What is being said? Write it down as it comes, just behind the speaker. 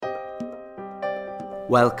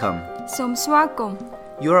Welcome. សូមស្វាគមន៍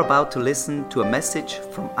You're about to listen to a message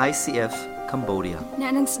from ICF Cambodia. អ្ន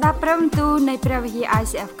កនឹងស្ដាប់ព្រះបន្ទូលនៃព្រះវិហារ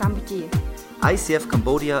ICF កម្ពុជា ICF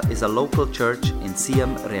Cambodia is a local church in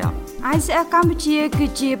Siem Reap. ICF កម្ពុជាគឺ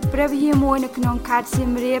ជាព្រះវិហារមួយនៅក្នុងខេត្តសៀ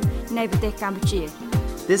មរាបនៃប្រទេសកម្ពុជា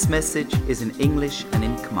This message is in English and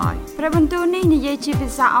in Khmer. ព្រះបន្ទូលនេះនិយាយជាភា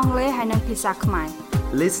សាអង់គ្លេសហើយនិងភាសាខ្មែរ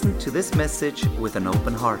Listen to this message with an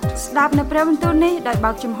open heart. ស្ដាប់នៅព្រះបន្ទូលនេះដោយ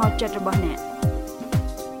បើកចំហចិត្តរបស់អ្នក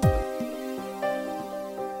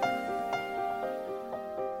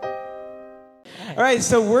All right,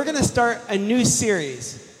 so we're going to start a new series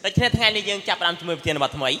តែថ្ងៃនេះយើងចាប់ផ្ដើមជាមួយប្រធានប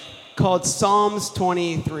ទថ្មី called Psalms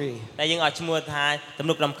 23. ដែលយើងឲ្យឈ្មោះថាទំ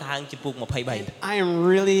នុកដំកើងចំពុក23 I am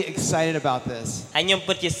really excited about this ហើយខ្ញុំ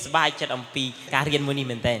ពិតជាសប្បាយចិត្តអំពីការរៀនមួយនេះ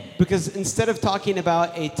មែនទែន because instead of talking about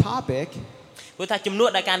a topic, ព្រោះថាជំនួស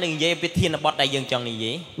ដោយការនឹងនិយាយពីប្រធានបទដែលយើងចង់និ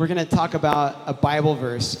យាយ we're going to talk about a Bible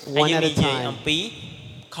verse ហើយ one យើង at និ a យាយអំ time. ពី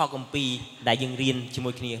ខគម្ពីរដែលយើងរៀនជា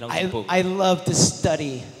មួយគ្នាក្នុងចំពុក I love to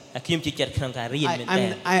study. ខ្ញុំជឿចិត្តក្នុងការរៀនមែនទែន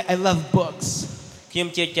I love books. ខ្ញុំ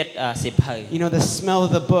ជឿចិត្តសៀវភៅ You know, the smell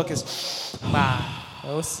of the book is បាទ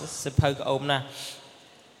អូសៀវភៅក្អមណាស់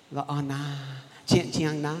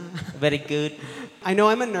Very good I know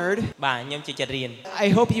I'm a nerd. បាទខ្ញុំជឿចិត្តរៀន I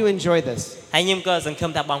hope you enjoy this. ហើយខ្ញុំក៏សង្ឃឹ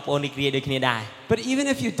មថាបងប្អូនរីករាយដូចគ្នាដែរ But even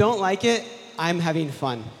if you don't like it, I'm having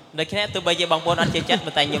fun. ដូច្នេះទោះបីជាបងប្អូនអត់ជឿចិត្ត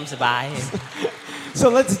ប៉ុន្តែខ្ញុំសប្បាយ So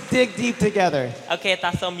let's dig deep together. អូខេ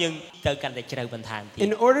តោះសូមយើងទៅកាន់តែជ្រៅបន្ថែមទៀត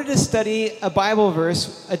In order to study a Bible verse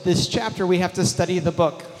at this chapter, we have to study the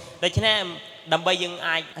book. ដូច្នេះដើម្បីយើង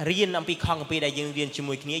អាចរៀនអំពីខគម្ពីរដែលយើងរៀនជា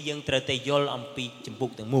មួយគ្នាយើងត្រូវតែយល់អំពីចម្ពោះ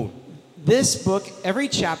ទាំងមូល This book, every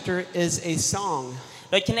chapter is a song.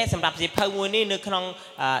 ដូច្នេះសម្រាប់សៀវភៅមួយនេះនៅក្នុង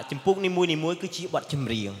ចម្ពោះនីមួយៗគឺជាបទចម្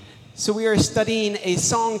រៀង So we are studying a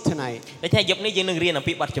song tonight. ដូច្នេះយប់នេះយើងនឹងរៀនអំ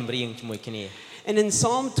ពីបទចម្រៀងជាមួយគ្នា And in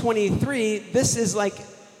Psalm 23, this is like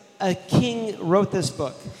a king wrote this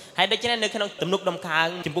book. ហើយដូច្នេះនៅក្នុងទំនុកដំកើង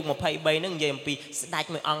ចម្ពោះ23នឹងនិយាយអំពីស្ដេច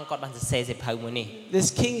មួយអង្គគាត់បានសរសេរសៀវភៅមួយនេះ This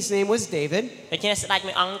king's name was David. ដូច្នេះស្ដេច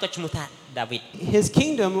មួយអង្គក៏ឈ្មោះថាដាវីត His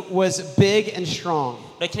kingdom was big and strong.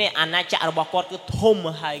 ដូច្នេះអាណាចក្ររបស់គាត់គឺធំ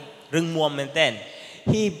ហើយរឹងមាំមែនទែន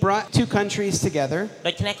He brought two countries together.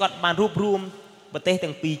 ដូច្នេះគាត់បានរួបរวมប្រទេស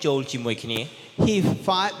ទាំងពីរចូលជាមួយគ្នា He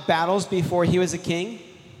fought battles before he was a king.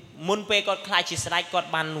 មុនពេលគាត់ខ្លាចជាស្ដេចគាត់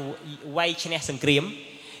បានវាយឈ្នះសង្គ្រាម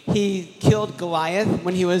He killed Goliath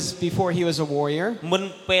before he was a warrior. មុន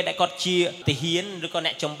ពេលដែលគាត់ជាទាហានឬក៏អ្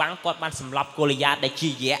នកចម្បាំងគាត់បានសម្លាប់កូលីយ៉ាតដែលជា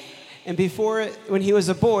យក្ស And when he was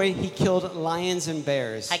a boy, he killed lions and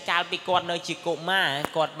bears. ហើយកាលពីគាត់នៅជាកុមារ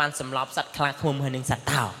គាត់បានសម្លាប់សត្វខ្លាឃ្មុំហើយនិងសត្វ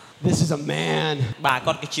តោ This is a man. បាទ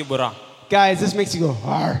គាត់គឺជាបុរស Guys, this makes you go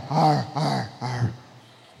har har har har.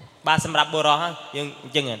 បាទសម្រាប់បុរសយើងអ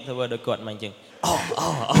ញ្ចឹងធ្វើដូចគាត់មកអញ្ចឹង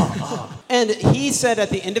And he said at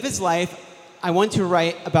the end of his life, I want to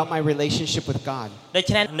write about my relationship with God. ដូ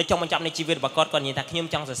ច្នេះនៅចុងបញ្ចប់នៃជីវិតរបស់គាត់គាត់និយាយថាខ្ញុំ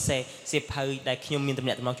ចង់សរសេរសៀវភៅដែលខ្ញុំមានទំ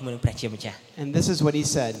នាក់ទំនងជាមួយនឹងព្រះជាម្ចាស់ And this is what he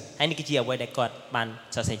said. ហើយនេះគឺជាអ្វីដែលគាត់បាន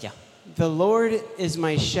សរសេរចុះ The Lord is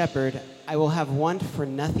my shepherd. I will have want for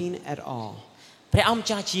nothing at all. ព្រះអង្គម្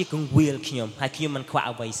ចាស់ជាគង្វាលខ្ញុំហើយខ្ញុំមិនខ្វះ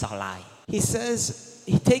អ្វីសោះឡើយ He says,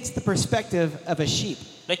 he takes the perspective of a sheep.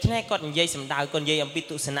 ដូច្នេះគាត់និយាយសម្ដៅគាត់និយាយអំពី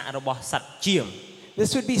ទស្សនៈរបស់សត្វជាម This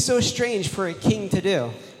would be so strange for a king to do.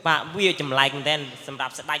 បាទវាចម្លែកមែនទែនសម្រា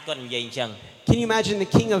ប់ស្ដេចគាត់និយាយអញ្ចឹង Can you imagine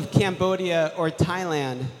the king of Cambodia or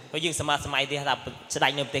Thailand ហើយយើងសម័យទៀតថាស្ដេ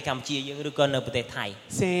ចនៅប្រទេសកម្ពុជាយើងឬក៏នៅប្រទេសថៃ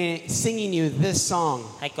singing you this song?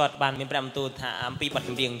 ហើយគាត់បានមានព្រះបន្ទូលថាអំពីបទច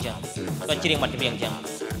ម្រៀងអញ្ចឹងគាត់ច្រៀងបទចម្រៀងអញ្ចឹង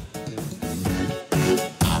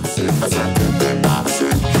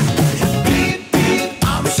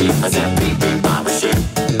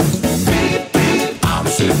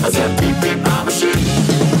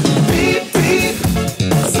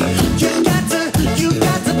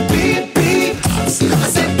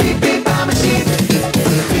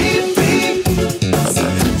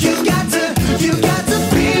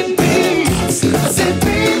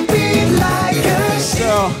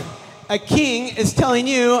So, a king is telling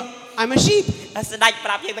you, I'm a sheep. ស្ដេចប្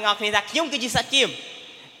រាប់យើងទាំងអស់គ្នាថាខ្ញុំគឺជាសត្វជាម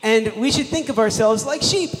And we should think of ourselves like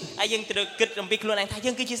sheep. ហើយយើងត្រូវគិតអំពីខ្លួនឯងថា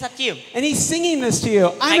យើងគឺជាសត្វជាម And he's singing this to you.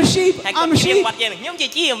 I'm a sheep. ហើយ I'm គាត់ a ច្រៀង sheep. បទយើងខ្ញុំជា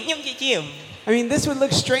ជាមខ្ញុំជាជាម I mean, this would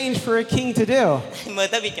look strange for a king to do, មើល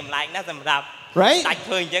ទៅវាចម្លែកណាស់សម្រាប់ right? ស្ដេច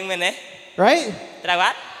ធ្វើអញ្ចឹងមែនទេ Right? ត្រូវអ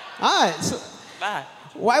ត់ So បាទ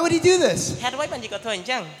why would he do this? ហេតុអ្វីបានជាគាត់ធ្វើអញ្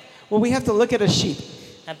ចឹង Well, we have to look at a sheep.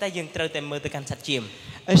 តែយើងត្រូវតែមើលទៅកាន់សត្វជាម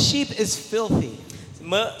A sheep is filthy.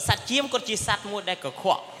 មើលសត្វជាមគាត់ជាសត្វមួយដែលកខ្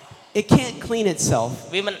វក់ It can't clean itself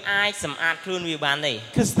វាមិនអាចសម្អាតខ្លួនវាបានទេ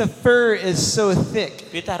because the fur is so thick.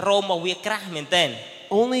 វាថារោមរបស់វាក្រាស់មែនទែន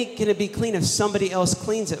only going to be clean if somebody else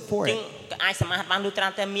cleans it for ចឹង it. ក៏អាចសម្អាតបានលុះត្រា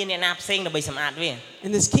តែមានអ្នកណាផ្សេងដើម្បីសម្អាតវា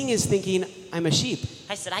And this king is thinking, I'm a sheep.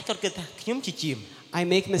 ហើយស្ដេចគាត់គិតថាខ្ញុំជាជាម I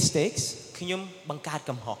make mistakes, ខ្ញុំបង្កើត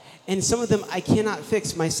កំហុស and some of them I cannot fix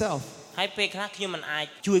myself. ហើយពេលខ្លះខ្ញុំមិនអាច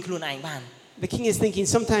ជួយខ្លួនឯងបាន The king is thinking,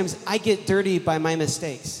 sometimes I get dirty by my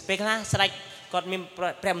mistakes, ពេលខ្លះស្ដេចគាត់មាន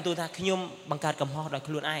ព្រះបន្ទូលថាខ្ញុំបង្កើតកំហុសដោយ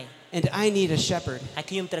ខ្លួនឯង and I need a shepherd ហើយ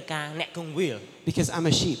ខ្ញុំត្រូវការអ្នកគង្វាល because I'm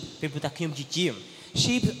a sheep. ពេលព្រោះថាខ្ញុំជាជាម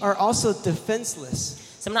Sheep are also defenseless.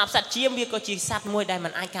 សម្រាប់សត្វជាមវាក៏ជាសត្វមួយដែលមិ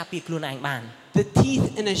នអាចការពារខ្លួនឯងបាន The teeth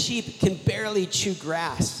in a sheep can barely chew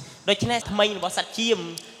grass. ដូច្នេះថ្មីរបស់សត្វជាម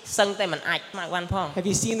សឹងតែមិនអាចស្មើបានផង Have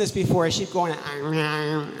you seen this before? A sheep going.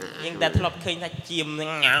 យើងតែធ្លាប់ឃើញថាជាមនឹង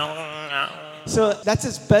ញ៉ៅ So that's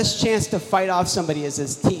his best chance to fight off somebody is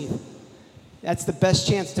his teeth. That's the best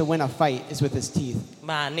chance to win a fight is with his teeth.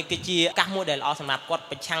 បាទនេះគឺជាឱកាសមួយដែលល្អសម្រាប់គាត់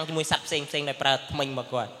ប្រឆាំងជាមួយសត្វផ្សេងៗដែលប្រើថ្មិញរបស់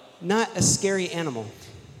គាត់ Not a scary animal.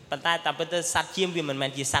 ប៉ុន្តែតាមពិតទៅសត្វជាមវាមិនមែ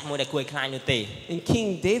នជាសត្វមួយដែលគួរឲ្យខ្លាចនោះទេ And King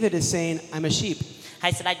David is saying, I'm a sheep ហើ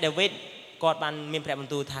យស្ដេចដាវីតគាត់បានមានព្រះប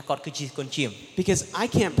ន្ទូលថាគាត់គឺជាកូនជាម because I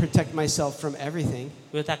can't protect myself from everything.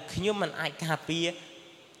 ព្រោះថាខ្ញុំមិនអាចការពារ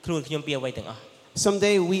ខ្លួនខ្ញុំពីអ្វីទាំងអស់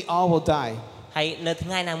Someday we all will die. ហើយនៅថ្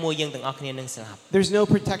ងៃណាមួយយើងទាំងអស់គ្នានឹងស្លាប់ There's no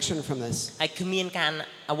protection from this. ហើយគ្មានការ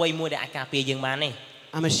អ្វីមួយដែលអាចការពារយើងបានទេ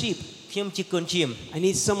I'm a sheep. ខ្ញុំជាកូនជាម I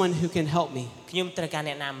need someone who can help me. ខ្ញុំត្រូវការ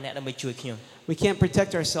អ្នកណាម្នាក់ដើម្បីជួយខ្ញុំ We can't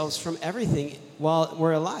protect ourselves from everything while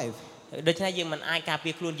we're alive. ដូច្នេះយើងមិនអាចការពា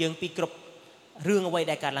រខ្លួនយើងពីគ្រប់រឿងអ្វី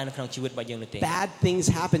ដែលកើតឡើងនៅក្នុងជីវិតរបស់យើងនោះទេ Bad things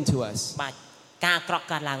happen to us. បាទការអាក្រក់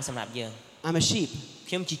កើតឡើងសម្រាប់យើង I'm a sheep.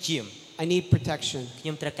 ខ្ញុំជាជាម I need protection. ខ្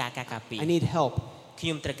ញុំត្រូវការការការពារ I need help. ខ្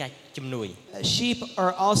ញុំត្រូវការជំនួយ Sheep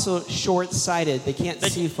are also short-sighted. They can't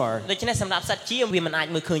see far. ដូច្នេះសម្រាប់សត្វជាមវាមិនអាច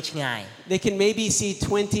មើលឃើញឆ្ងាយ They can maybe see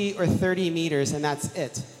 20 or 30 meters and that's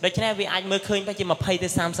it. ដូច្នេះវាអាចមើលឃើញតែជា20ទៅ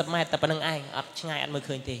30ម៉ែត្រតែប៉ុណ្្នឹងឯងអត់ឆ្ងាយអត់មើល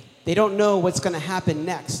ឃើញទេ They don't know what's going to happen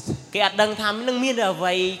next. គេអត់ដឹងថានឹងមានអ្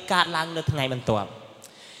វីកើតឡើងនៅថ្ងៃបន្ទាប់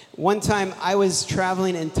One time I was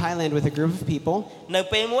traveling in Thailand with a group of people នៅ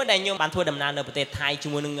ពេលមួយដែលខ្ញុំបានធ្វើដំណើរនៅប្រទេសថៃជា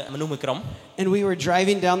មួយនឹងមនុស្សមួយក្រុម and we were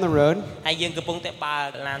driving down the road ហើយយើងកំពុងតែបើក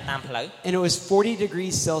ឡានតាមផ្លូវ and it was 40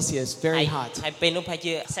 degrees Celsius, very hot. ហើយពេលនោះប្រហែល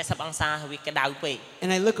ជា40អង្សាវាក្តៅពេក And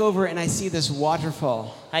I look over and I see this waterfall.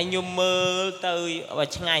 ហើយខ្ញុំមើលទៅ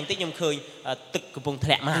ឆ្ងាយបន្តិចខ្ញុំឃើញទឹកកំពុងធ្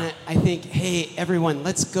លាក់មក And I think, hey, everyone,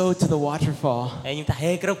 let's go to the waterfall. ហើយខ្ញុំថា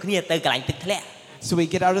ហេគ្រប់គ្នាទៅកន្លែងទឹកធ្លាក់ So we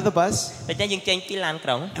get out of the bus ដូច្នេះយើងចេញពីឡានក្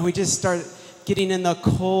រុង and we just start getting in the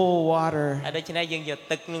cold water. ហើយដូច្នេះយើងយក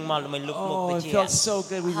ទឹកនឹងមកដើម្បីលុបមុខ Oh, ទៅ it ជា felt so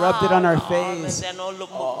good. We rubbed it on our face. តែនោះលុប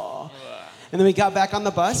មុខ And then we got back on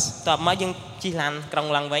the bus តបមកយើងជិះឡានក្រុង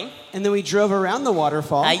ឡើងវិញ and then we drove around the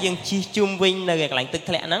waterfall, ហើយយើងជិះជុំវិញនៅកន្លែងទឹក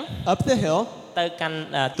ធ្លាក់ហ្នឹង up the hill, ទៅកាន់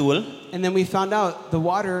ទួល and then we found out the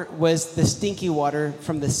water was the stinky water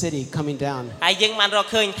from the city coming down. ហើយយើងបានរក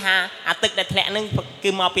ឃើញថាអាទឹកដែលធ្លាក់ហ្នឹង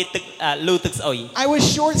គឺមកពីទឹកលូទឹកស្អុយ I was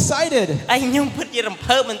short-sighted. ហើយខ្ញុំពិតជារំ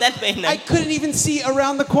ភើបមែនតើពេលហ្នឹង I couldn't even see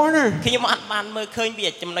around the corner. ខ្ញុំអត់បានមើលឃើញពី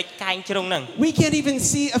ចំណុចកែងជ្រុងហ្នឹង We can't even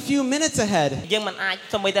see a few minutes ahead. យើងមិនអាច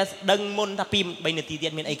សូម្បីតែដឹងមុនថា2-3នាទីទៀ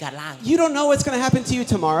តមានអីកើតឡើង You don't know what's going to happen to you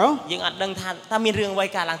tomorrow, យើងអត់ដឹងថាតើមានរឿងអ្វី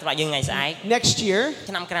កើតឡើងសម្រាប់យើងថ្ងៃស្អែក next year.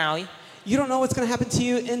 ឆ្នាំក្រោយ You don't know what's going to happen to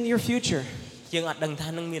you in your future. យើងអត់ដឹងថា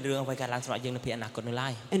នឹងមានរឿងអ្វីកើតឡើងសម្រាប់យើងនៅពេលអនាគតនោះឡើ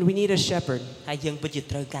យ And we need a shepherd. ហើយយើងពិតជា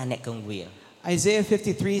ត្រូវការអ្នកគង្វាល Isaiah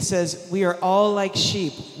 53 says, we are all like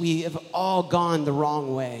sheep. We have all gone the wrong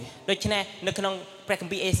way. ដូច្នេះនៅក្នុងព្រះគ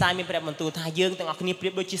ម្ពីរអេសាយមានព្រះបន្ទូលថាយើងទាំងអស់គ្នាប្រៀ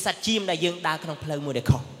បដូចជាសត្វជៀមដែលយើងដើរក្នុងផ្លូវមួយដែល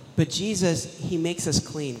ខុស But Jesus, he makes us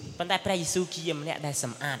clean. ប៉ុន្តែព្រះយេស៊ូវជាម្នាក់ដែលស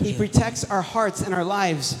ម្អាត He យើង protects our hearts and our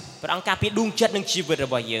lives ព្រះអង្គការពារដួងចិត្តនិងជីវិតរ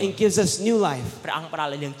បស់យើង and gives us new life. ព្រះអង្គផ្ដល់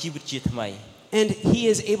ឲ្យយើងជីវិតជាថ្មី And he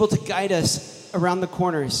is able to guide us around the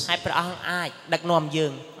corners ហើយព្រះអង្គអាចដឹកនាំយើ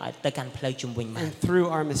ងឲ្យទៅកាន់ផ្លូវជុំវិញបាន and through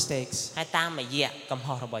our mistakes. ហើយតាមរយៈកំ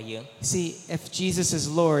ហុសរបស់យើង See, if Jesus is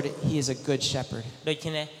Lord, he is a good shepherd ដូ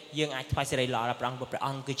ច្នេះយើងអាចថ្វាយសេរីល្អដល់ព្រះអង្គព្រោះព្រះអ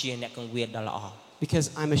ង្គគឺជាអ្នកគង្វាលដ៏ល្អ because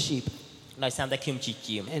I'm a sheep ដោយសារតែខ្ញុំជា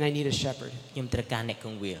ជាម and I need a shepherd. ខ្ញុំត្រូវការអ្នកគ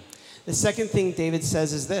ង្វាល The second thing David says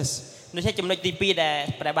is this. ដូច្នេះចំណុចទី2ដែល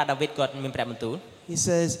ព្រះបាទដាវីតគាត់មានព្រះបន្ទូល He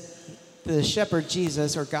says, the shepherd Jesus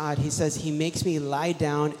or God, he says, he makes me lie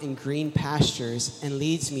down in green pastures and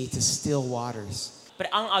leads me to still waters. ព្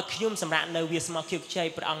រះអង្គឲ្យខ្ញុំសម្រាប់នៅវាស្មោះខៀវខ្ចី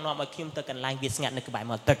ព្រះអង្គនាំឲ្យខ្ញុំទៅកន្លែងវាស្ងាត់នៅក្បែរ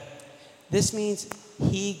មាត់ទឹក This means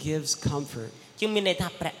he gives comfort. ជាងមានន័យថា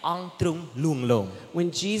ព្រះអង្គទ្រង់លួងលោម When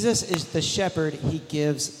Jesus is the shepherd, he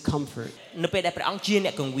gives comfort. នៅពេលដែលព្រះអង្គជាអ្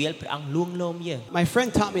នកគង្វាលព្រះអង្គលួងលោមយើង My friend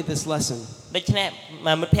taught me this lesson. ដូច្នេះ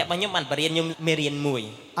មិត្តភក្តិរបស់ខ្ញុំបានបរៀនខ្ញុំមេរៀនមួយ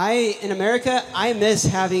In America, I miss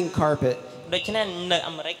having carpet. ដូច្នេះនៅ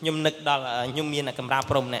អាមេរិកខ្ញុំនឹកដល់ខ្ញុំមានកម្រាល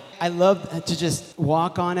ព្រំនេះ I love to just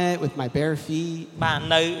walk on it with my bare feet. បាទ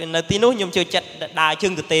នៅទីនោះខ្ញុំចូលចិត្តដើរជើ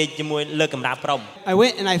ងទទេជាមួយលើកម្រាលព្រំ I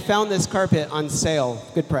went and I found this carpet on sale,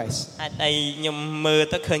 good price. ហើយខ្ញុំមើល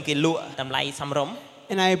ទៅឃើញគេលក់តម្លៃសមរម្យ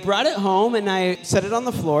And I brought it home and I set it on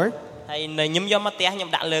the floor. ហើយខ្ញុំយកមកផ្ទះខ្ញុំ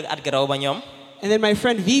ដាក់លើឥដ្ឋការ៉ូរបស់ខ្ញុំ And then my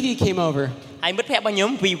friend Vivi came over. ហើយមិត្តភក្តិរបស់ខ្ញុំ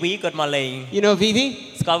VV គាត់មកលេង You know Vivi?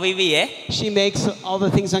 ស្គាល់ VV ហ៎ She makes all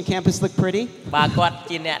the things on campus look pretty. បាទគាត់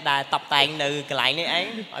ជាអ្នកដែលតុបតែងនៅកន្លែងនេះឯង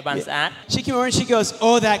ឲ្យបានស្អាត She came over and she goes,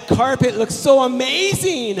 "Oh, that carpet looks so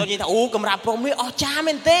amazing." ខ្ញុំនិយាយថាអូកម្រាលព្រំនេះអស្ចារ្យ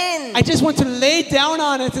មែនទែន I just want to lay down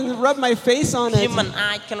on it and rub my face on ខ្ញុំ it មិន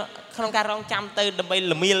អាចក្នុងការរងចាំទៅដើម្បី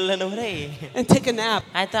ល្មៀលនៅនោះទេ and take a nap.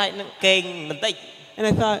 ហើយតែនឹងគេងបន្តិច And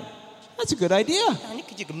I thought, that's a good idea. នេះ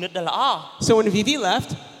គឺជាគំនិតដ៏ល្អ So when Vivi left,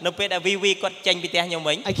 នៅពេលដែល VV គាត់ចេញពីផ្ទះខ្ញុំ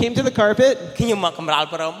វិញ I came to the carpet ខ្ញុំមកកម្រាល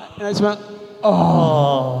ព្រំ and I just went,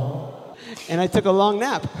 "Oh." And I took a long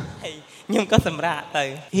nap. ហើយខ្ញុំក៏សម្រាកទៅ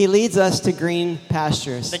He leads us to green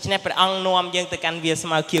pastures. ដូច្នេះព្រះអង្គនាំយើងទៅកាន់វាលស្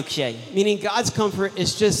មៅខៀវខ្ចី Meaning God's comfort is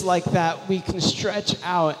just like that. We can stretch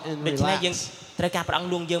out and ដូច្នេះយើង relax. ត្រូវការព្រះអង្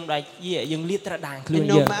គលួងយើងដោយយើងលាតត្រដាងខ្លួន And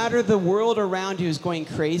យើ no ង matter the world around you is going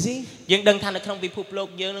crazy, យើងដឹងថានៅក្នុងពិភពលោក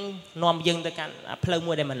យើងនឹងនាំយើងទៅកាន់ផ្លូវ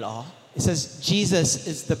មួយដែលមិនល្អ it says Jesus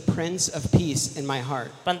is the Prince of Peace in my heart.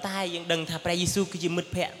 ប៉ុន្តែយើងដឹងថាព្រះយេស៊ូវគឺជាមិត្ត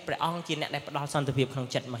ភក្តិព្រះអង្គជាអ្នកដែលផ្ដល់សន្តិភាពក្នុង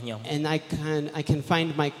ចិត្តរបស់ខ្ញុំ And I can find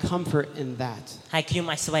my comfort in that. ហើយខ្ញុំ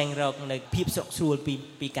អាចស្វែងរកនៅភាពស្រុកស្រួល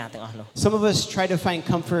ពីការទាំងអស់នោះ Some of us try to find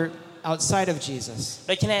comfort outside of Jesus.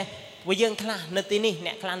 ដូច្នេះពួកយើងខ្លះនៅទីនេះ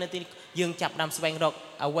អ្នកខ្លះនៅទីនេះយើងចាប់ដើមស្វែងរក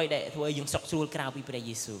អ្វីដែលធ្វើឲ្យយើងស្រុកស្រួលក្រៅពីព្រះ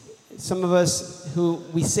យេស៊ូវ Some of us who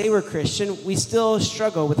we say we're Christian, we still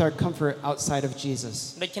struggle with our comfort outside of Jesus.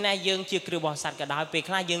 ដូច្នេះយើងជាគ្រូបរិស័ទក៏ដោយពេល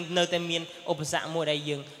ខ្លះយើងនៅតែមានឧបសគ្គមួយដែល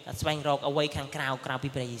យើងស្វែងរកអ្វីខាងក្រៅពី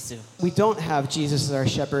ព្រះយេស៊ូវ We don't have Jesus as our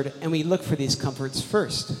shepherd and we look for these comforts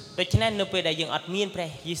first. ដូច្នេះនៅពេលដែលយើងអត់មានព្រះ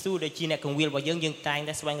យេស៊ូវដែលជាអ្នកគង្វាលរបស់យើងតែង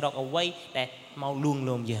តែស្វែងរកអ្វីដែលមកលួង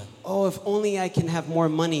លោមយើង Oh, if only I can have more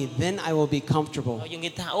money, then I will be comfortable. យើងនិ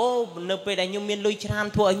យាយថាអូនៅពេលដែលខ្ញុំមានលុយច្រើន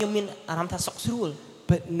ធ្វើឲ្យខ្ញុំមានអារម្មណ៍ថាសុខស្រួល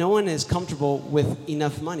But no one is comfortable with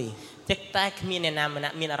enough money. តែគ្មានអ្នកណាម្នា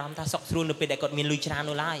ក់មានអារម្មណ៍ថាសុខស្រួលនៅពេលដែលគាត់មានលុយច្រើន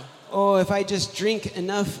នោះឡើយ Oh, if I just drink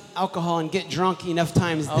enough alcohol and get drunk enough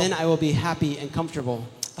times, then I will be happy and comfortable.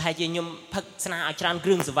 ប្រហែលជាខ្ញុំផឹកស្នាឲ្យច្រើនគ្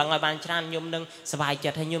រឿងសង្វឹងឲ្យបានច្រើនខ្ញុំនឹងសប្បាយចិ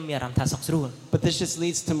ត្តហើយខ្ញុំមានអារម្មណ៍ថាសុខស្រួល But this just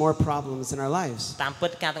leads to more problems in our lives. តាមពិ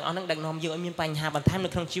តការទាំងអស់ហ្នឹងដឹកនាំយើងឲ្យមានបញ្ហាបន្ថែមនៅ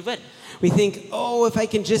ក្នុងជីវិត We think, oh, if I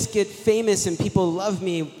can just get famous and people love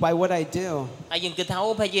me by what I do, ហើយយើងគិតថា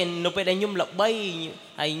អូប្រហែលជានៅពេលដែលខ្ញុំល្បី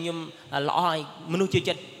ហើយខ្ញុំល្អឲ្យមនុស្សជឿ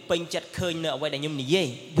ចិត្តពេញចិត្តឃើញនៅអ្វីដែលខ្ញុំនិយាយ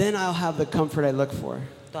then I'll have the comfort I look for.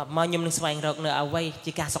 តើមកខ្ញុំនឹងស្វែងរកនៅអ្វី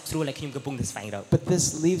ជាការសុខស្រួលដែលខ្ញុំកំពុងតែស្វែងរក But this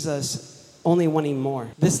leaves us only wanting more.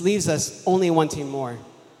 This leaves us only wanting more.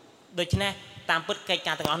 ដូច្នេះតាមពិតកិច្ច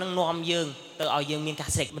ការទាំងអស់ហ្នឹងនាំយើងទៅឲ្យយើងមានការ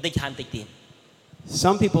ស្រេកបន្តិចហើយបន្តិចទៀត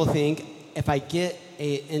Some people think if I get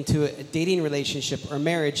into a dating relationship or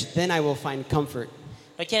marriage, then I will find comfort.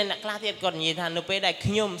 ដូច្នេះអ្នកខ្លះទៀតគាត់និយាយថានៅពេលដែល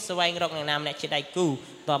ខ្ញុំស្វែងរកអ្នកណាម្នាក់ជាដៃគូ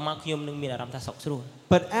តើមកខ្ញុំនឹងមានអារម្មណ៍ថាសុខស្រួល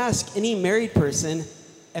But ask any married person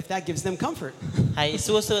if that gives them comfort. ហើយ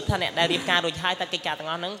សួរថាអ្នកដែលរៀបការរួចហើយតើកិច្ចការទាំង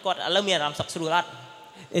អស់ហ្នឹងគាត់ឥឡូវមានអារម្មណ៍សុខស្រួលអត់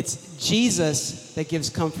It's Jesus that gives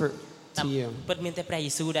comfort to you. ពិតមានតែព្រះ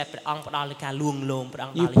យេស៊ូវដែលព្រះអង្គផ្ដល់លើការលួងលោមព្រះអ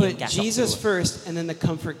ង្គ You ផ្ដល់លើ put ការសុខស្រួល Jesus first and then the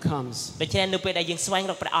comfort comes. ដូច្នេះនៅពេលដែលយើងស្វែង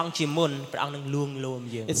រកព្រះអង្គជាមុនព្រះអង្គនឹងលួងលោម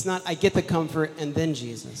យើង It's not I get the comfort and then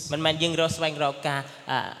Jesus. មិនមែនយើងរកស្វែងរកការ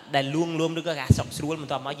ដែលលួងលោមឬក៏ការសុខស្រួលប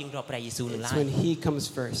ន្ទាប់មកយើងរកព្រះយេស៊ូវនឹងឡើ It's យ when he comes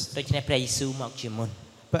first. ដូច្នេះព្រះយេស៊ូវមកជាមុន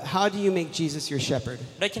But how do you make Jesus your shepherd?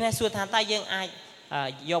 ដូច្នេះសួរថាតើយើងអាច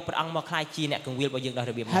យកព្រះអង្គមកខ្លាយជាអ្នកគង្វាលរបស់យើងដោយ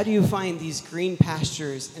របៀបណា How do you find these green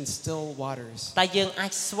pastures and still waters? តើយើងអា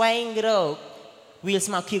ចស្វែងរកវាល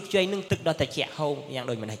ស្មៅខៀវខ្ចីនឹងទឹកដ៏ត្រជាក់ហូរយ៉ាង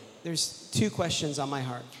ដូចម្តេច There's two questions on my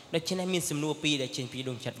heart ដូច្នេះមានសំណួរពីរដែលចេញពី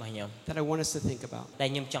ដួងចិត្តរបស់ខ្ញុំ that I want us to think about. ដែល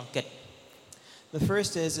ខ្ញុំចង់គិត The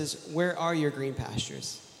first is where are your green pastures?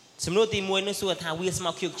 សំណួរទី1នោះសួរថាវាលស្មៅ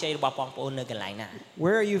ខៀវខ្ចីរបស់បងប្អូននៅកន្លែងណា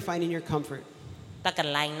Where are you finding your comfort? តើក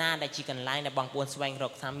ន្លែងណាដែលជាកន្លែងដែលបងប្អូនស្វែងរ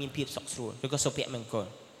កថាមានភាពសុខស្រួលឬក៏សុភមង្គល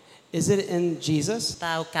Is it in Jesus?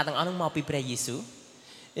 តើការទាំងអស់នោះមកពីព្រះយេស៊ូវ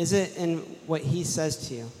Is it in what he says to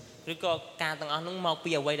you? ឬក៏ការទាំងអស់នោះមកពី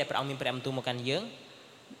អ្វីដែលព្រះអង្គមានព្រះបន្ទូលមកកាន់យើង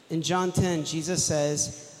In John 10, Jesus says,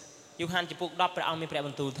 យូហានចំពុក10ព្រះអង្គមានព្រះប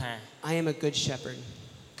ន្ទូលថា I am a good shepherd,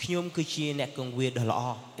 ខ្ញុំគឺជាអ្នកគង្វាលដ៏ល្អ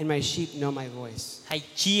and my sheep know my voice. ហើយ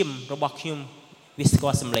ជាមរបស់ខ្ញុំវាស្គា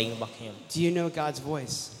ល់សំឡេងរបស់ខ្ញុំ Do you know God's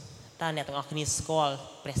voice? តើអ្នកទាំងអស់គ្នាស្គាល់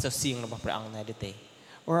ព្រះសុសៀងរបស់ព្រះអង្គដែរឬទេ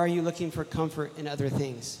Or are you looking for comfort in other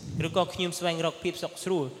things? ឬក៏ខ្ញុំស្វែងរកភាពសុខស្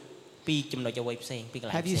រួលពីចំណុចអ្វីផ្សេងពីកន្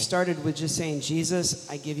លែង Have ផ្ you សេង started with just saying, Jesus,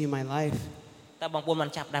 I give you my life? តើបងប្អូនបា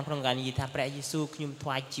នចាប់ដើមក្នុងការនិយាយថាព្រះយេស៊ូវខ្ញុំថ្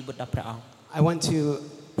វាយជីវិតដល់ព្រះអង្គ I want to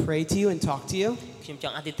pray to you and talk to you. ខ្ញុំច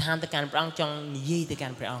ង់អធិដ្ឋានទៅកាន់ព្រះអង្គចង់និយាយទៅកា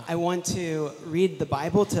ន់ព្រះអង្គ I want to read the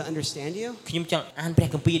Bible to understand you. ខ្ញុំចង់អានព្រះ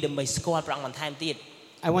គម្ពីរដើម្បីស្គាល់ព្រះអង្គបន្ថែមទៀត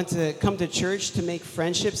I want to come to church to make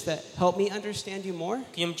friendships that help me understand you more.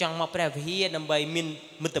 ខ្ញុំចង់មកព្រះវិហារដើម្បីមាន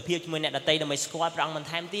មិត្តភាពជាមួយអ្នកដទៃដើម្បីស្គាល់ព្រះអង្គបន្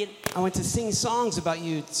ថែមទៀត I want to sing songs about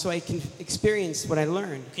you so I can experience what I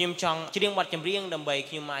learned. ខ្ញុំចង់ច្រៀងបទចម្រៀងដើម្បី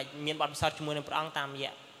ខ្ញុំអាចមានបទពិសោធន៍ជាមួយនឹងព្រះអង្គតាមរ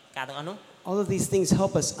យៈការទាំងអស់នោះ All of these things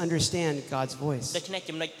help us understand God's voice. ដូច្នេះ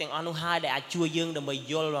ចំណុចទាំងអស់នោះហើយដែលអាចជួយយើងដើម្បី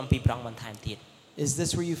យល់អំពីព្រះអង្គបន្ថែមទៀត Is this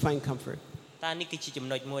where you find comfort? តើនេះគឺជាចំ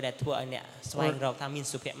ណុចមួយដែលធ្វើឲ្យអ្នកស្វែងរកថាមាន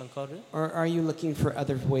សុភមង្គលឬ Or are you looking for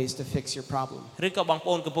other ways to fix your problem? ឬក៏បងប្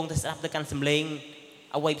អូនកំពុងតែស្ដាប់ទៅកាន់សំឡេង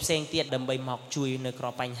អ្វីផ្សេងទៀតដើម្បីមកជួយនៅក្រៅ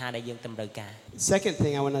បញ្ហាដែលយើងតម្រូវការ Second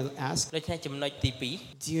thing I want to ask, ដូច្នេះចំណុចទី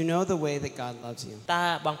do you know the way that God loves you? 2តើ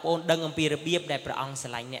បងប្អូនដឹងអំពីរបៀបដែលព្រះអង្គស្រ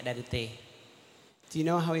ឡាញ់អ្នកដែរឬទេ Do you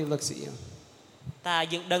know how he looks at you? តើ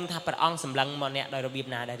យើងដឹងថាព្រះអង្គសម្លឹងមកអ្នកដោយរបៀប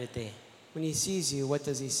ណាដែរឬទេ When he sees you, what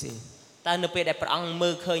does he see? តើនៅពេលដែលព្រះអង្គមើ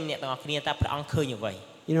លឃើញអ្នកទាំងអស់គ្នាតើព្រះអង្គឃើញអ្វី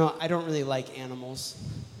You know, I don't really like animals.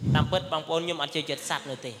 តាមពិតបងប្អូនខ្ញុំអត់ចូលចិត្តសត្វ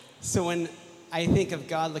នោះទេ So when I think of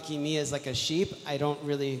God looking at me as like a sheep, I don't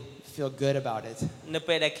really feel good about it. នៅ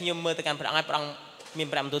ពេលដែលខ្ញុំមើលទៅកាន់ព្រះអង្គហើយព្រះអង្គមាន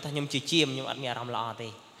ប្រាប់បន្ទូលថាខ្ញុំជាជាមខ្ញុំអត់មានអារម្មណ៍ល្អទេ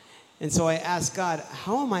And so I ask God,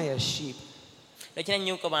 how am I a sheep? ដូច្នេះខ្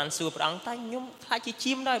ញុំក៏បានសួរព្រះអង្គតើខ្ញុំខ្លាចជា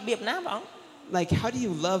ជាមដោយរបៀបណាព្រះអង្គ Like, how do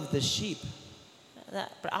you love the sheep?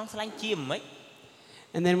 ព្រះអង្គស្រឡាញ់ជាមហ្មង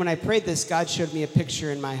And then when I prayed this, God showed me a picture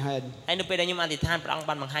in my head. ហើយនៅពេលដែលខ្ញុំអធិដ្ឋានព្រះអង្គ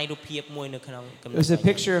បានបង្ហាញរូបភាពមួយនៅក្នុងគំ It និត was a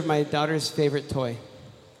picture of my daughter's favorite toy.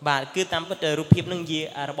 បាទគឺតាមពិតរូបភាពនឹងជា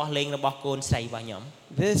របស់លេងរបស់កូនស្រីរបស់ខ្ញុំ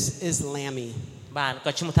This is Lammy. បាទ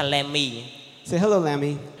គាត់ឈ្មោះថា Lammy Say hello,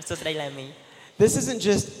 Lammy. សួស្ដី Lammy This isn't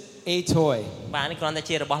just a toy. បាទនេះគ្រាន់តែ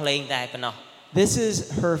ជារបស់លេងតែប៉ុណ្ណោះ This is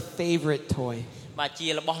her favorite toy. បាទជា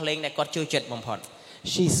របស់លេងដែលគាត់ចូលចិត្តបំផុត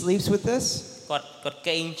She sleeps with this. គាត់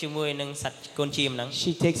គេងជាមួយនឹងសត្វកូនជាមហ្នឹង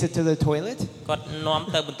She takes it to the toilet. គាត់នាំ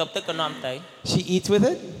ទៅបន្ទប់ទឹកក៏នាំទៅ She eats with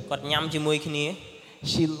it. គាត់ញ៉ាំជាមួយគ្នា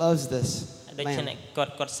She loves this ដូច្នេះ lamb.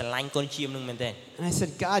 គាត់ស្រឡាញ់កូនជាមហ្នឹងមែនទេ And I said,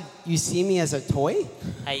 God, you see me as a toy?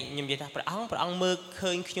 ហើយខ្ញុំនិយាយថាព្រះអង្គមើល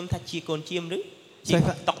ឃើញខ្ញុំថាជាកូនជាមឬជា So I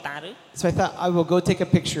thought- តុកតាឬ So I thought I will go take a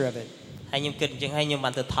picture of it. ហើយខ្ញុំគិតអញ្ចឹងហើយខ្ញុំ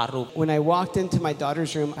បានទៅថតរូប When I walked into my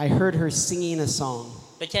daughter's room, I heard her singing a song.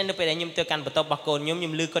 ដូច្នេះនៅពេលដែលខ្ញុំទៅកាន់បន្ទប់របស់កូនខ្ញុំ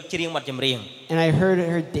ឮគាត់ច្រៀងបទចម្រៀង And I heard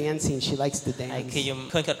her dancing. She likes to ហើយ dance. ខ្ញុំ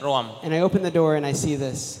ឃើញគាត់រាំ And I open the door and I see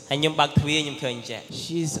this. ហើយខ្ញុំបើកទ្វារខ្ញុំឃើញចេះ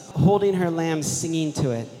She's holding her lamb, singing to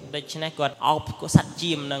it. ដូច្នេះគាត់អោបសត្វ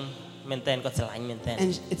ជាមហ្នឹងមែនតើគាត់ស្រឡាញ់មែនតើ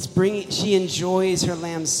And she enjoys her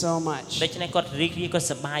lamb so much. ដូច្នេះគាត់រីករាយគាត់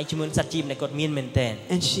សប្បាយជាមួយសត្វជាមដែលគាត់មានមែនតើ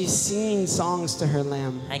And she's singing songs to her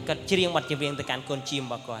lamb. ហើយគាត់ច្រៀងបទចម្រៀងទៅកាន់កូនជាមរ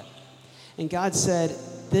បស់គាត់ And God said,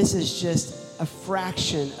 this is just a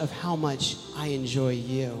fraction of how much I enjoy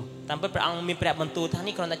you. តាមពិតព្រះអង្គមានប្រាប់បន្ទូលថា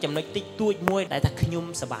នេះគ្រាន់តែចំណុចតិចតួចមួយដែលថាខ្ញុំ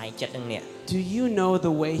សប្បាយចិត្តនឹងអ្នក Do you know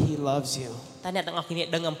the way he loves you? តែអ្នកទាំងអស់គ្នា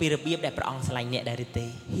ដឹងអំពីរបៀបដែលព្រះអង្គស្រឡាញ់អ្នកដែរឬទេ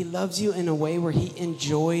He loves you in a way where he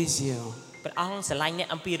enjoys you. ព្រះអង្គស្រឡាញ់អ្នក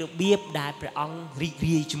អំពីរបៀបដែលព្រះអង្គរីក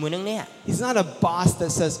រាយជាមួយនឹងអ្នក He's not a boss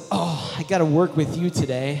that says, oh, I got to work with you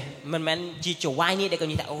today. មិនមែនជាចៅហ្វាយនេះដែលគា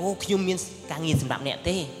ត់និយាយថាអូខ្ញុំមានការងារសម្រាប់អ្នក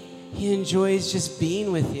ទេ He enjoys just being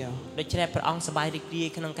with you. ដូច្នេះព្រះអង្គសប្បាយរីករាយ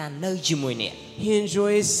ក្នុងការនៅជាមួយអ្នក He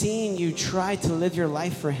enjoys seeing you try to live your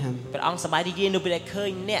life for him. ព្រះអង្គសប្បាយរីករាយនៅពេលដែលឃើញ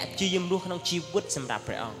អ្នកជាយមរស់ក្នុងជីវិតសម្រាប់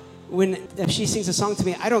ព្រះអង្គ If she sings a song to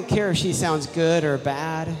me, I don't care if she sounds good or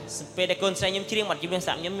bad. ពេលដែលកូនស្រីខ្ញុំច្រៀងបទចម្រៀងស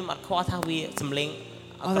ម្រាប់ខ្ញុំអត់ខ្វល់ថាវាសំឡេង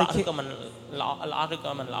អក្រក់ឬក៏មិនល្អឬ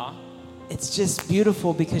ក៏មិនល្អ It's just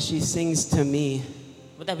beautiful because she sings to me.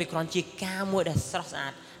 ប៉ុន្តែវាគ្រាន់ជាការមួយដែលស្រស់ស្អា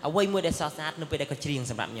តអ្វីមួយដែលស្រស់ស្អាតនៅពេលដែលគាត់ច្រៀង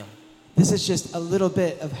សម្រាប់ខ្ញុំ This is just a little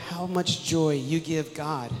bit of how much joy you give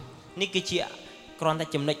God. នេះគឺជាគ្រាន់តែ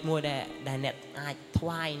ចំណុចមួយដែលអ្នកអាចថ្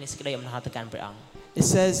វាយនៃសេចក្តីអំណរទៅកាន់ព្រះអង្គ It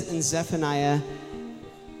says in Zephaniah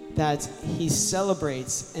that he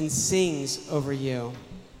celebrates and sings over you.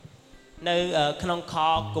 នៅក្នុងខ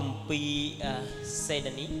គម្ពីរសេដ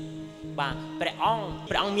នីបាទព្រះអង្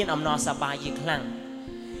គមានអំណរសប្បាយជាខ្លាំង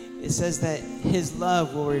It says that his love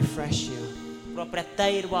will refresh you. ព្រោះព្រះតី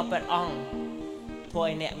របស់ព្រះអង្គធ្វើឲ្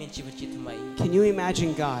យអ្នកមានជីវិតជាថ្មី Can you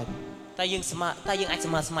imagine God តែយើងអាចស្មា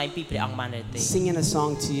រតីពីព្រះអង្គបានទេ singing a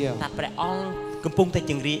song to you ថាព្រះអង្គកំពុងតែ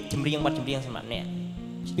ចម្រៀងបទចម្រៀងសម្រាប់អ្នក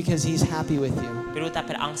because he's happy with you? ព្រោះតែ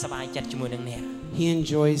ព្រះអង្គសប្បាយចិត្តជាមួយនឹងអ្នក He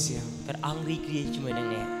enjoys you. ព្រះអង្គរីករាយជាមួយនឹង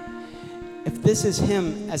អ្នក If this is him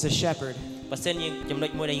as a shepherd, បើសិនយើងចំណុច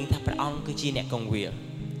មួយដែលយើងថាព្រះអង្គគឺជាអ្នកគង្វាល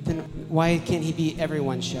then why can't he be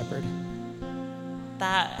everyone's shepherd?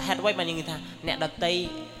 តើហេតុអ្វីបានយើងថាអ្នកដតី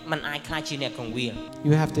มันអាចខ្លាចជាអ្នកកង្វៀល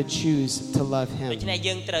You have to choose to love ដូ him. ច្នេះ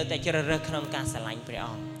យើងត្រូវតែជ្រើសរើសក្នុងការស្រឡាញ់ព្រះអ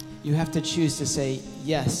ង្គ You have to choose to say,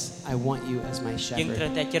 yes, I want you as my យើងត្រូវ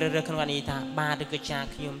shepherd. តែជ្រើសរើសក្នុងការនិយាយថាបាទឬក៏ចា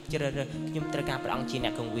ខ្ញុំជ្រើសរើសខ្ញុំត្រូវការព្រះអង្គជាអ្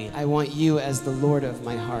នកកង្វៀល I want you as the Lord of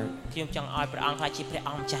my heart. ខ្ញុំចង់ឲ្យព្រះអង្គខ្លាចជាព្រះ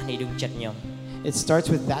អង្គម្ចាស់នៃដួងចិត្តខ្ញុំ It starts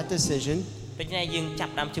with that decision, ដូច្នេះយើងចា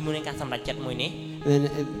ប់ផ្ដើមជាមួយនឹងការសម្រេចចិត្តមួយនេះ then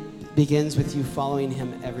it begins with you following him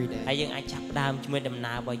every ហើយ day, យើងអាចចាប់ផ្ដើមជាមួយដំ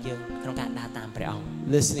ណើររបស់យើងក្នុងការដើរតាមព្រះអង្គ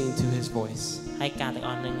listening to his voice. ហើយការទាំងអ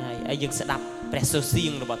ស់ហ្នឹងហើយយើងស្ដាប់ព្រះសូរសៀ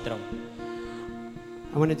ងរបស់ទ្រង់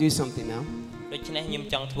I want to do something now. ដូច្នេះខ្ញុំ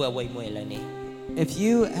ចង់ធ្វើអ្វីមួយឥឡូវនេះ If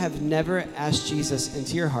you have never asked Jesus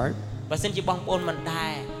into your heart, បើសិនជាបងប្អូនមិនដែ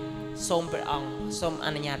រសូមព្រះអង្គសូមអ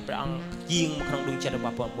នុញ្ញាតព្រះអង្គយាងមកក្នុងដួងចិត្តរប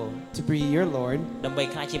ស់បងប្អូន to be your Lord, ដើម្បី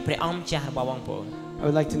ខ្លាចជាព្រះអង្គម្ចាស់របស់បងប្អូន I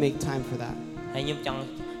would like to make time for that. ហើយខ្ញុំចង់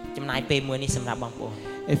ចំណាយពេលមួយនេះសម្រាប់បងប្អូន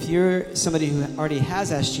If you're somebody who already has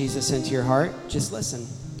asked Jesus into your heart, just listen.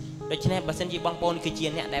 ដូច្នេះបើសិនជាបងប្អូនគឺជា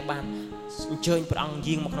អ្នកដែលបានអញ្ជើញព្រះអង្គ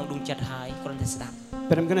យាងមកក្នុងដួងចិត្តហើយគ្រាន់តែស្ដាប់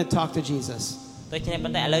But I'm going to talk to Jesus. ដូច្នេះប៉ុ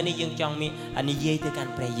ន្តែឥឡូវនេះយើងចង់មាននិយាយទៅកា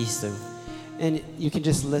ន់ព្រះយេស៊ូវ And you can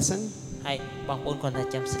just listen, ហើយបងប្អូនគ្រាន់តែ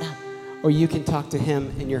ចាំស្ដាប់ or you can talk to him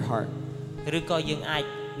in your heart. ឬក៏យើងអាច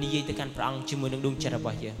និយាយទៅកាន់ព្រះអង្គជាមួយនឹងដួងចិត្តរប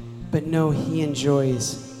ស់យើង But know he enjoys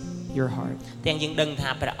your heart. ទាំងយើងដឹងថា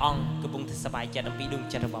ព្រះអង្គកំពុងតែសប្បាយចិត្តអំពីដួង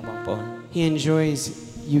ចិត្តរបស់បងប្អូន He enjoys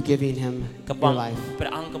you giving him កំពុង your life. ព្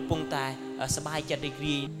រះអង្គកំពុងតែសប្បាយចិត្តរីក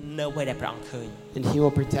រាយនៅអ្វីដែលព្រះអង្គឃើញ And he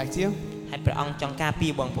will protect you. ហើយព្រះអង្គចង់ការពា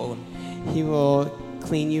របងប្អូន He will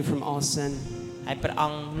clean you from all sin. ហើយព្រះអ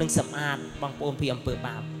ង្គនឹងសម្អាតបងប្អូនពីអំពើ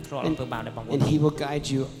បាបរាល់អំពើបាបដែលបងប្អូន And he will guide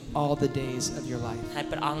you all the days of your life. ហើយ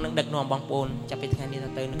ព្រះអង្គនឹងដឹកនាំបងប្អូនចាប់ពីថ្ងៃនេះ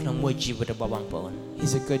ទៅនៅក្នុងមួយជីវិតរបស់បងប្អូន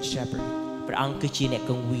He's a good shepherd. ព្រះអង្គគឺជាអ្នក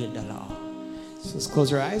គង្វាលដ៏ល្អ So let's close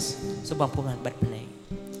our eyes សូមបងប្អូនបានបិទភ្នែក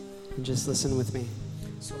and just listen with me.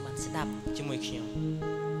 សូមបានស្ដាប់ជាមួយខ្ញុំ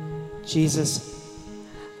Jesus,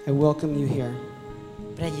 I welcome you here.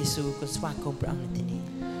 ព្រះយេស៊ូវក៏ស្វាគមន៍ព្រះអង្គនៅទីនេះ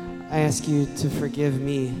I ask you to forgive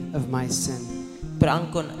me of my sin. ព្រះអង្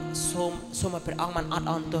គគុណសូមឲ្យព្រះអង្គបានអត់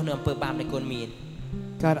អន់ទោសនៅអំពើបាបដែលគុណមាន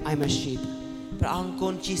God, I'm a sheep ព្រះអង្គគុ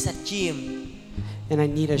ណជាសត្វជាម and I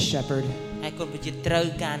need a shepherd. ហើយគុណជាត្រូវ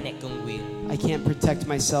ការអ្នកគង្វាល I can't protect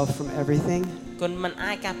myself from everything. គុណមិន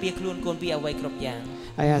អាចការពារខ្លួនគុណពីអ្វីគ្រប់យ៉ាង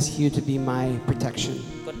I ask you to be my protection.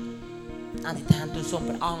 គុណអធិដ្ឋានទូលសូម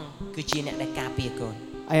ព្រះអង្គគឺជាអ្នកដែលការពារគុណ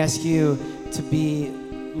I ask you to be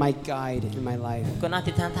my guide in my life. គុណអ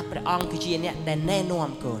ធិដ្ឋានថាព្រះអង្គគឺជាអ្នកដែលណែ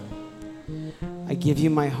នាំគុណ I give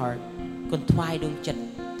you my heart គុណថ្វាយដួងចិត្ត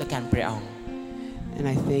ទៅកាន់ព្រះអង្គ and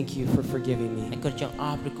I thank you for forgiving ហើយ me. គុណចង់អ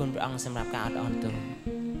រព្រគុណព្រះអង្គសម្រាប់ការអត់អន់ទោស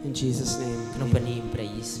In Jesus' name. ក្នុងព្រះនាមព្រះ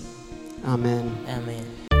យេស៊ូវ Amen. អាមែន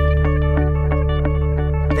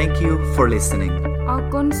Thank you for listening. អរ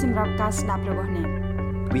គុណសម្រាប់ការស្ដាប់របស់អ្នក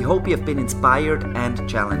We hope you have been inspired and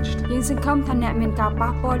challenged. យើងសង្ឃឹមថាអ្នកមានការ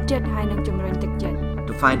ប៉ះពាល់ចិត្តហើយនឹងជំរុញទឹកចិត្ត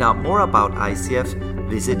To find out more about ICF,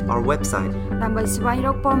 visit our website ដើម្បីស្វែងរ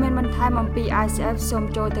កព័ត៌មានបន្ថែមអំពី ICF សូម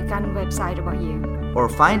ចូលទៅកាន់ website របស់យើង or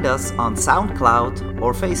find us on SoundCloud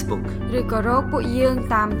or Facebook. ឬក៏រកពួកយើង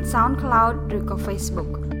តាម SoundCloud ឬក៏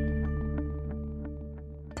Facebook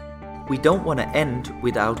We don't want to end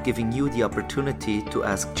without giving you the opportunity to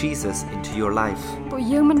ask Jesus into your life. ពួក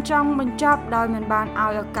យើងមិនចង់បញ្ចប់ដោយមិនបានឲ្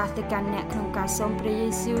យឱកាសទៅកាន់អ្នកក្នុងការសូមព្រះយេ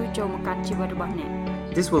ស៊ូវចូលមកកាន់ជីវិតរបស់អ្នក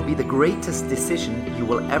This will be the greatest decision you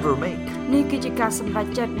will ever make. នេះគឺជាការសម្រេច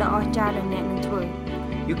ចិត្តដ៏អស្ចារ្យដែលអ្នកនឹងធ្វើ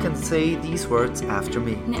You can say these words after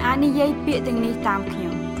me. អ្នកអាចនិយាយពាក្យទាំងនេះតាមខ្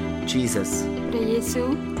ញុំ Jesus, ព្រះយេស៊ូវ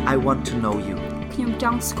I want to know you. ខ្ញុំច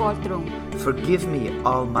ង់ស្គាល់ទ្រង់ Forgive me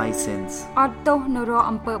all my sins. អត់ទោសនៅរាល់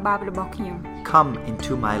អំពើបាបរបស់ខ្ញុំ Come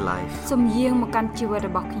into my life. សូមយាងមកកាន់ជីវិត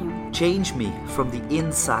របស់ខ្ញុំ Change me from the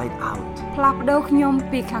inside out. ផ្លាស់ប្ដូរខ្ញុំ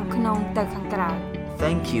ពីខាងក្នុងទៅខាងក្រៅ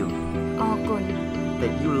Thank you អរគុណ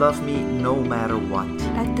that you love me no matter what.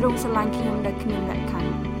 ដែលទ្រង់ស្រឡាញ់ខ្ញុំដោយគ្មានលក្ខខណ្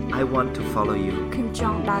ឌ I want to follow you. ខ្ញុំច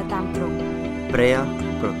ង់ដើរតាមទ្រង់ Prea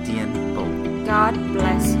pro tiempo. God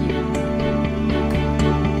bless you